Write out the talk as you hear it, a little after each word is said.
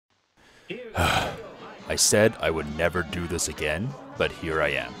I said I would never do this again, but here I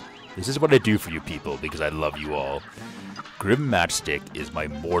am. This is what I do for you people because I love you all. Grim Matchstick is my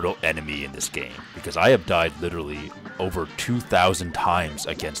mortal enemy in this game because I have died literally over 2,000 times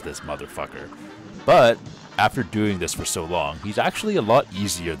against this motherfucker. But after doing this for so long, he's actually a lot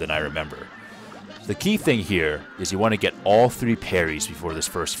easier than I remember. The key thing here is you want to get all 3 parries before this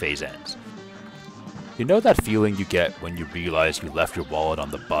first phase ends. You know that feeling you get when you realize you left your wallet on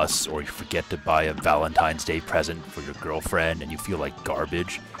the bus or you forget to buy a Valentine's Day present for your girlfriend and you feel like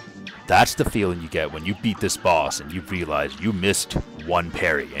garbage? That's the feeling you get when you beat this boss and you realize you missed 1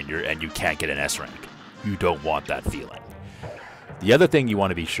 parry and you can't get an S rank. You don't want that feeling. The other thing you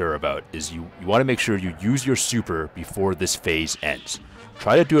want to be sure about is you want to make sure you use your super before this phase ends.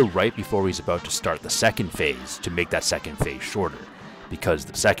 Try to do it right before he's about to start the second phase to make that second phase shorter, because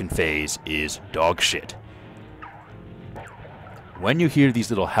the second phase is dog shit. When you hear these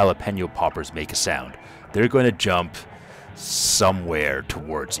little jalapeno poppers make a sound, they're going to jump somewhere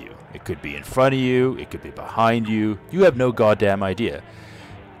towards you. It could be in front of you, it could be behind you, you have no goddamn idea.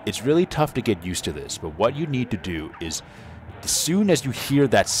 It's really tough to get used to this, but what you need to do is, as soon as you hear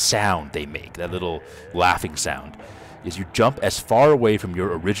that sound they make, that little laughing sound, is you jump as far away from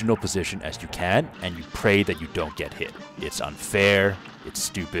your original position as you can, and you pray that you don't get hit. It's unfair, it's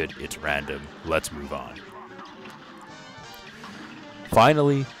stupid, it's random, let's move on.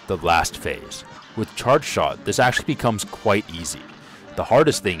 Finally, the last phase. With Charge Shot, this actually becomes quite easy. The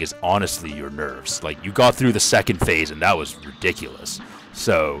hardest thing is honestly your nerves. Like, you got through the second phase and that was ridiculous.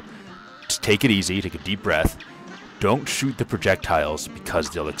 So, just take it easy, take a deep breath. Don't shoot the projectiles because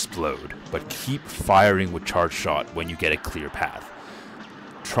they'll explode, but keep firing with Charge Shot when you get a clear path.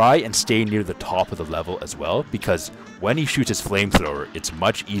 Try and stay near the top of the level as well, because when he shoots his flamethrower, it's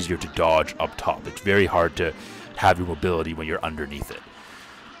much easier to dodge up top. It's very hard to have your mobility when you're underneath it.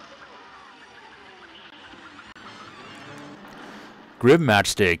 Grim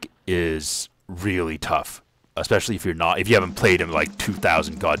Matchstick is really tough, especially if you haven't played him like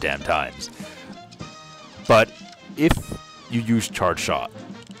 2,000 goddamn times. But if you use Charge Shot,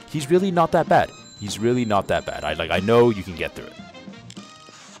 he's really not that bad. He's really not that bad. I know you can get through it.